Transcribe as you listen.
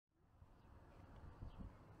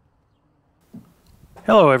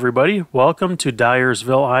Hello everybody, welcome to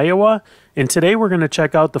Dyersville, Iowa, and today we're going to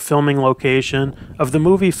check out the filming location of the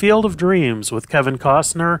movie Field of Dreams with Kevin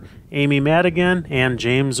Costner, Amy Madigan, and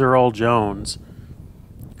James Earl Jones.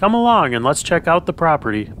 Come along and let's check out the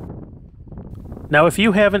property. Now if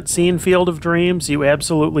you haven't seen Field of Dreams, you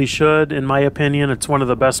absolutely should. In my opinion, it's one of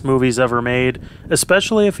the best movies ever made,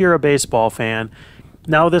 especially if you're a baseball fan.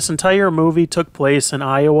 Now this entire movie took place in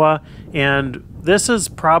Iowa, and this is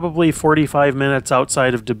probably 45 minutes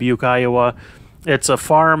outside of Dubuque, Iowa. It's a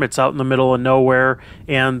farm, it's out in the middle of nowhere,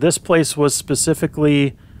 and this place was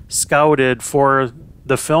specifically scouted for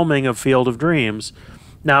the filming of Field of Dreams.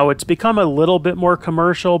 Now it's become a little bit more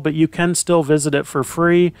commercial, but you can still visit it for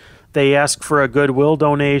free. They ask for a goodwill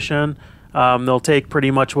donation. They'll take pretty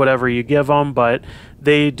much whatever you give them, but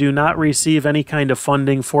they do not receive any kind of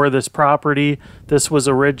funding for this property. This was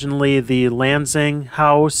originally the Lansing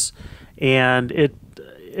house, and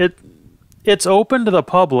it's open to the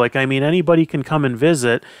public. I mean, anybody can come and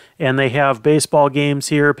visit, and they have baseball games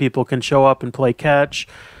here. People can show up and play catch,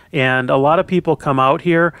 and a lot of people come out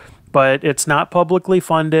here, but it's not publicly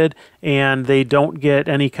funded, and they don't get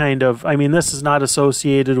any kind of, I mean, this is not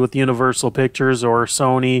associated with Universal Pictures or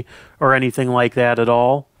Sony or anything like that at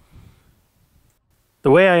all.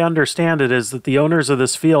 The way I understand it is that the owners of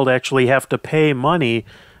this field actually have to pay money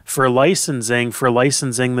for licensing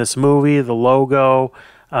this movie, the logo,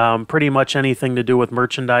 pretty much anything to do with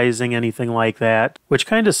merchandising, anything like that, which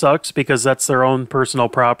kind of sucks because that's their own personal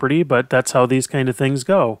property, but that's how these kind of things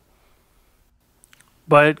go.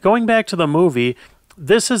 But going back to the movie,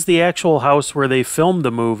 this is the actual house where they filmed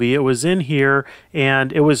the movie. It was in here,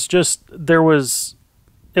 and it was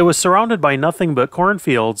surrounded by nothing but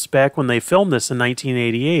cornfields back when they filmed this in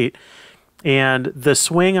 1988. And the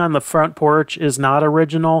swing on the front porch is not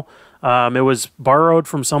original. It was borrowed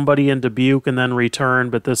from somebody in Dubuque and then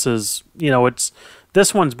returned, but this is,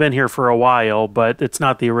 this one's been here for a while, but it's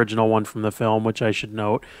not the original one from the film, which I should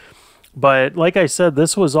note. But like I said,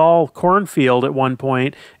 this was all cornfield at one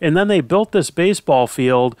point, and then they built this baseball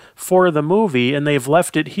field for the movie, and they've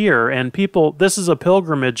left it here. And people, this is a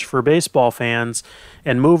pilgrimage for baseball fans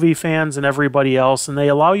and movie fans and everybody else, and they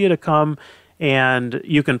allow you to come and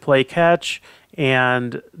you can play catch.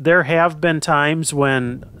 And there have been times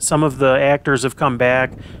when some of the actors have come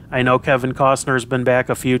back. I know Kevin Costner's been back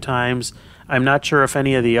a few times. I'm not sure if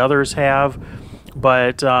any of the others have.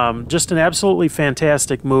 But just an absolutely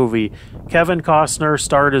fantastic movie. Kevin Costner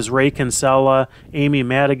starred as Ray Kinsella. Amy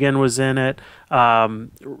Madigan was in it.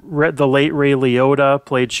 The late Ray Liotta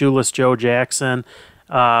played Shoeless Joe Jackson.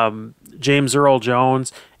 James Earl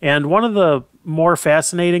Jones. And one of the more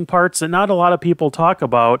fascinating parts that not a lot of people talk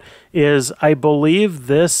about is I believe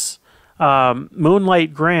this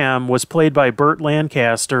Moonlight Graham was played by Burt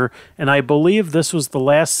Lancaster, and I believe this was the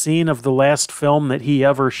last scene of the last film that he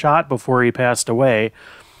ever shot before he passed away.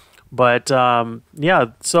 But yeah,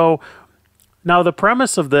 so now the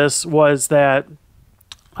premise of this was that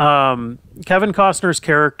Kevin Costner's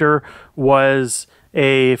character was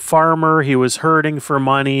a farmer. He was hurting for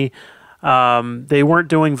money. They weren't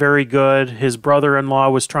doing very good. His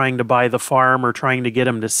brother-in-law was trying to buy the farm or trying to get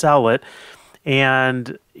him to sell it.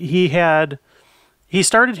 And he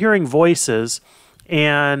started hearing voices,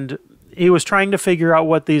 and he was trying to figure out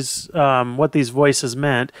what these voices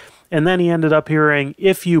meant. And then he ended up hearing,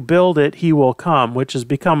 "If you build it, he will come," which has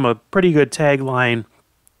become a pretty good tagline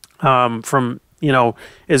from,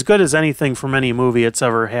 as good as anything from any movie it's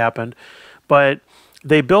ever happened. But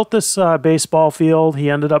they built this baseball field.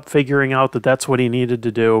 He ended up figuring out that that's what he needed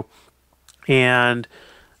to do. And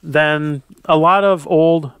then a lot of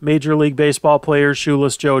old Major League Baseball players,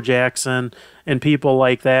 Shoeless Joe Jackson and people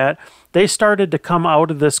like that, they started to come out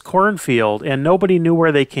of this cornfield, and nobody knew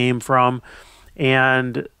where they came from.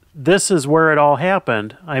 And this is where it all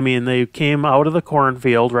happened. I mean, they came out of the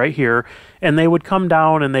cornfield right here, and they would come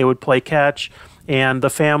down and they would play catch, and the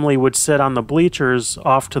family would sit on the bleachers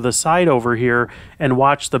off to the side over here and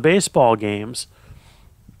watch the baseball games.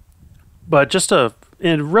 But just a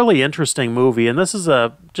really interesting movie, and this is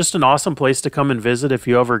just an awesome place to come and visit if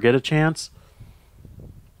you ever get a chance.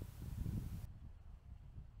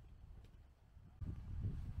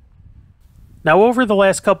 Now, over the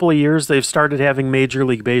last couple of years, they've started having Major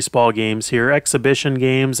League Baseball games here, exhibition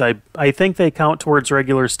games. I think they count towards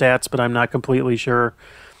regular stats, but I'm not completely sure.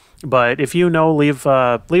 But if you know, leave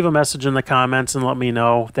a message in the comments and let me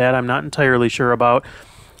know. That I'm not entirely sure about.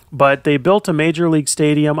 But they built a Major League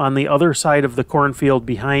Stadium on the other side of the cornfield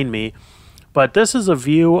behind me. But this is a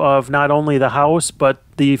view of not only the house, but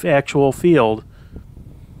the actual field.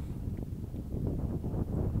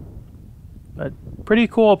 But pretty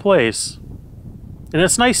cool place. And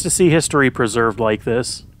it's nice to see history preserved like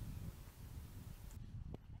this.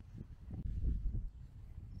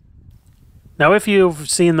 Now, if you've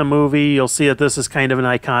seen the movie, you'll see that this is kind of an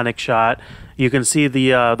iconic shot. You can see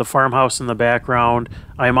the farmhouse in the background.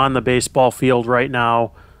 I'm on the baseball field right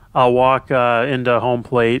now. I'll walk into home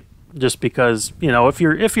plate just because, you know, if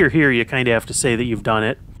you're here, you kind of have to say that you've done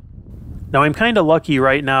it. Now, I'm kind of lucky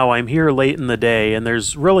right now. I'm here late in the day, and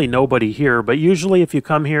there's really nobody here. But usually if you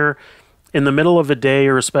come here in the middle of a day,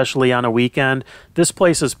 or especially on a weekend, this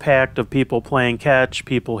place is packed of people playing catch,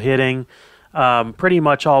 people hitting, pretty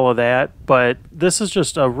much all of that. But this is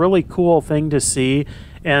just a really cool thing to see.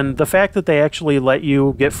 And the fact that they actually let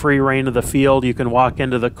you get free reign of the field, you can walk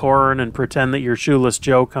into the corn and pretend that you're Shoeless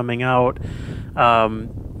Joe coming out.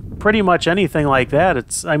 Pretty much anything like that.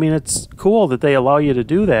 It's cool that they allow you to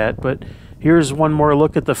do that. But here's one more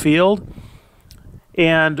look at the field.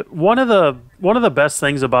 And one of the best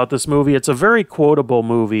things about this movie, it's a very quotable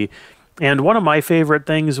movie. And one of my favorite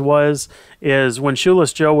things is when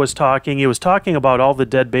Shoeless Joe was talking, he was talking about all the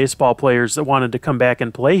dead baseball players that wanted to come back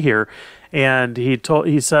and play here. And he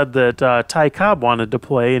said that Ty Cobb wanted to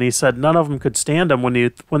play, and he said none of them could stand him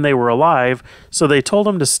when they were alive, so they told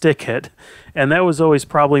him to stick it. And that was always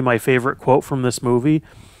probably my favorite quote from this movie.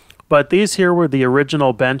 But these here were the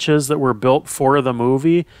original benches that were built for the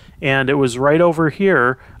movie, and it was right over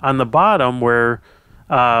here on the bottom where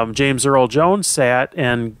James Earl Jones sat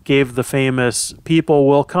and gave the famous "People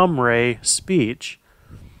Will Come, Ray" speech.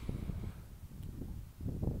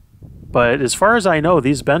 But as far as I know,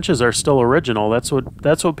 these benches are still original. That's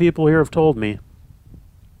what people here have told me.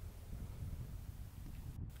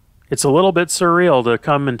 It's a little bit surreal to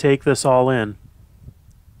come and take this all in,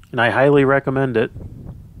 and I highly recommend it.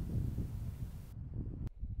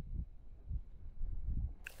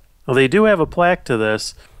 Well, they do have a plaque to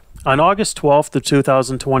this. On August 12th of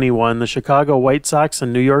 2021, the Chicago White Sox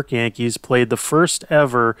and New York Yankees played the first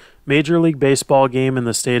ever Major League Baseball game in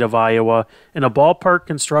the state of Iowa in a ballpark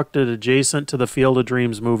constructed adjacent to the Field of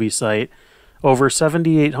Dreams movie site. Over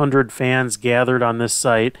 7,800 fans gathered on this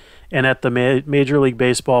site and at the Major League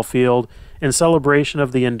Baseball field in celebration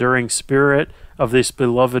of the enduring spirit of this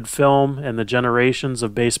beloved film and the generations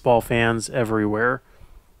of baseball fans everywhere.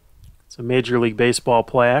 It's a Major League Baseball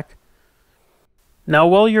plaque. Now,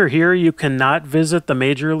 while you're here, you cannot visit the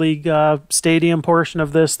Major League Stadium portion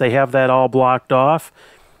of this. They have that all blocked off.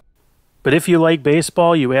 But if you like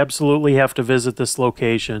baseball, you absolutely have to visit this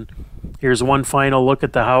location. Here's one final look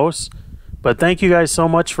at the house. But thank you guys so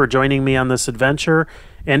much for joining me on this adventure.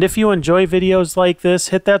 And if you enjoy videos like this,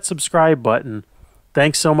 hit that subscribe button.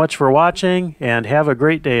 Thanks so much for watching, and have a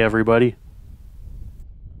great day, everybody.